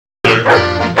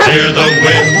hear the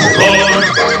winds roar,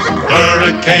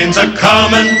 hurricanes are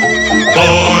coming,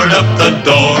 board up the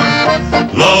door,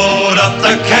 load up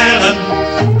the cannon,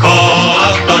 call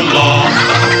out the law.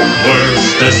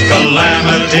 Worstest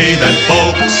calamity that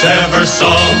folks ever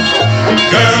saw.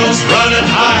 Girls running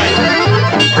high,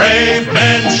 brave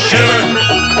men shiver.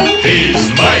 He's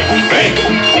Mike Fink,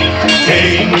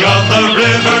 king of the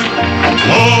river.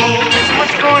 Oh,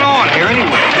 what's going on here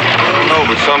anyway? I don't know,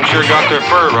 but some sure got their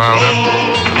fur around them.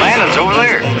 Landon's over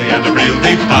there. And a real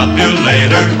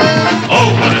depopulator. Oh,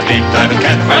 what a deep dive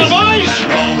cat fight. Well,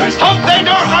 boys, hope they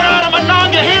don't run out of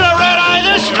Monongahela red-eye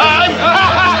this time.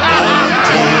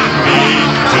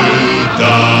 To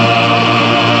die.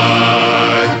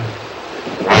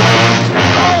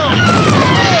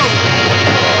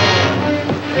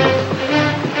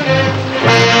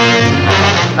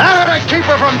 That ought to keep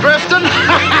her from drifting.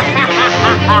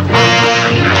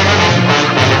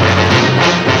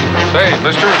 Say,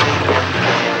 mister,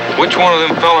 which one of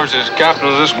them fellers is captain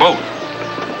of this boat?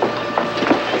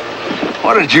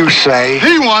 What did you say?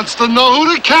 He wants to know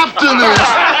who the captain is.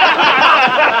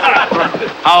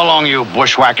 How long you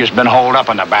bushwhackers been holed up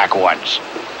in the backwoods?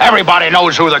 Everybody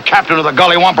knows who the captain of the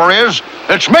Gully Wumper is.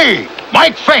 It's me,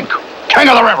 Mike Fink, king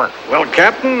of the river. Well,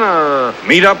 Captain,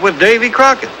 meet up with Davy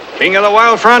Crockett, king of the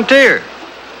wild frontier.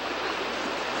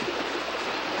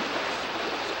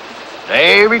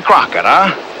 Davy Crockett,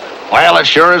 huh? Well, it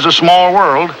sure is a small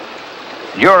world.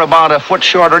 You're about a foot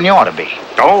shorter than you ought to be.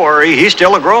 Don't worry, he's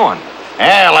still a-growing.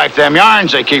 Yeah, like them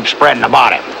yarns they keep spreading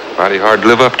about him. Mighty hard to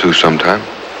live up to sometime.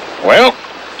 Well,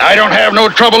 I don't have no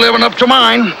trouble living up to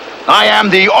mine. I am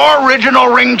the original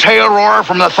ringtail roarer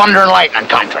from the thunder and lightning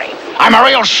country. I'm a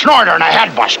real snorter and a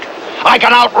headbuster. I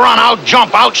can outrun,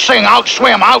 out-jump, out-sing,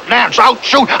 out-swim, out-dance,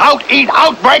 out-shoot, out-eat,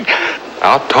 out-break.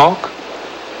 Out-talk?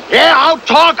 Yeah,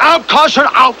 out-talk, out-cuss, and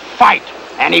out-fight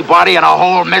anybody in a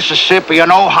whole Mississippi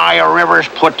and Ohio rivers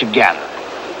put together.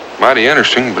 Mighty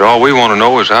interesting, but all we want to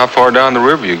know is how far down the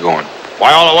river you're going.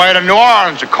 Why, all the way to New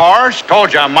Orleans, of course.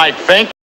 Told you I'm Mike Fink.